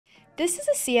This is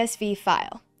a CSV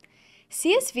file.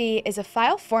 CSV is a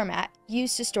file format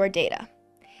used to store data.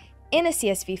 In a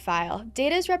CSV file,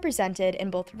 data is represented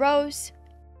in both rows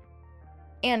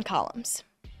and columns.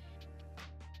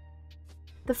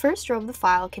 The first row of the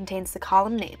file contains the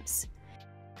column names,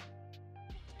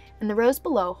 and the rows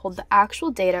below hold the actual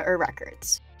data or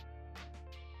records.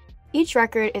 Each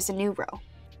record is a new row,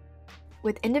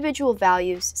 with individual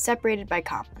values separated by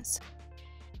commas.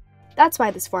 That's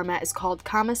why this format is called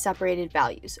comma-separated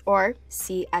values, or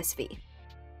CSV.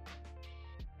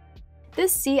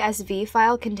 This CSV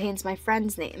file contains my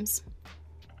friends' names,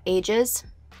 ages,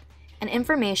 and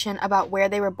information about where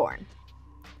they were born,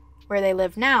 where they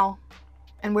live now,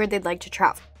 and where they'd like to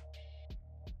travel.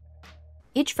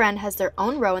 Each friend has their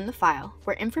own row in the file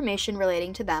where information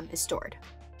relating to them is stored.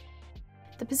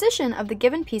 The position of the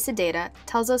given piece of data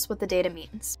tells us what the data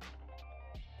means.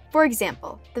 For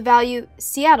example, the value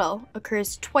Seattle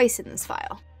occurs twice in this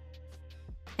file.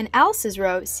 In Alice's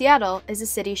row, Seattle is the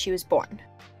city she was born.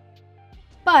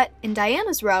 But in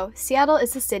Diana's row, Seattle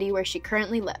is the city where she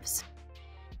currently lives.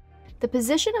 The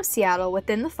position of Seattle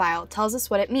within the file tells us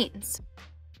what it means.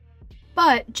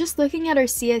 But just looking at our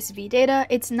CSV data,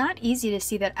 it's not easy to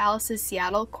see that Alice's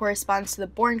Seattle corresponds to the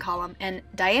born column and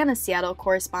Diana's Seattle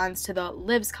corresponds to the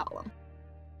lives column.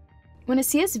 When a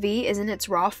CSV is in its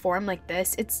raw form like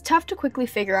this, it's tough to quickly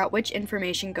figure out which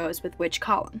information goes with which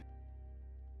column.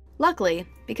 Luckily,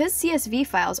 because CSV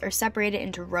files are separated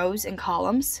into rows and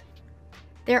columns,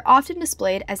 they are often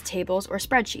displayed as tables or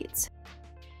spreadsheets.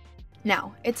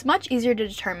 Now, it's much easier to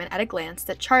determine at a glance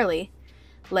that Charlie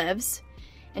lives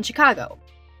in Chicago,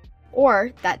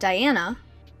 or that Diana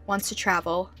wants to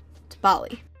travel to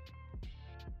Bali.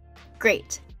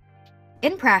 Great!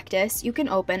 In practice, you can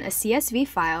open a CSV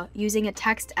file using a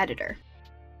text editor.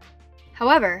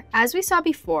 However, as we saw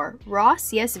before, raw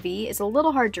CSV is a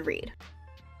little hard to read.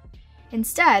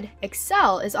 Instead,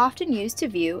 Excel is often used to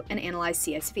view and analyze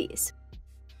CSVs.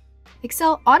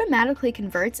 Excel automatically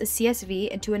converts a CSV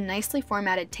into a nicely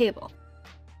formatted table.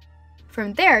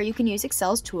 From there, you can use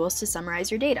Excel's tools to summarize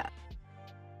your data.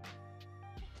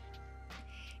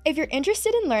 If you're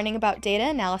interested in learning about data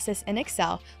analysis in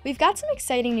Excel, we've got some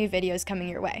exciting new videos coming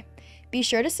your way. Be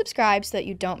sure to subscribe so that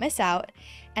you don't miss out,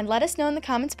 and let us know in the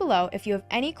comments below if you have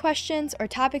any questions or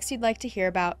topics you'd like to hear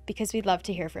about, because we'd love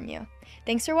to hear from you.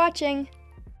 Thanks for watching!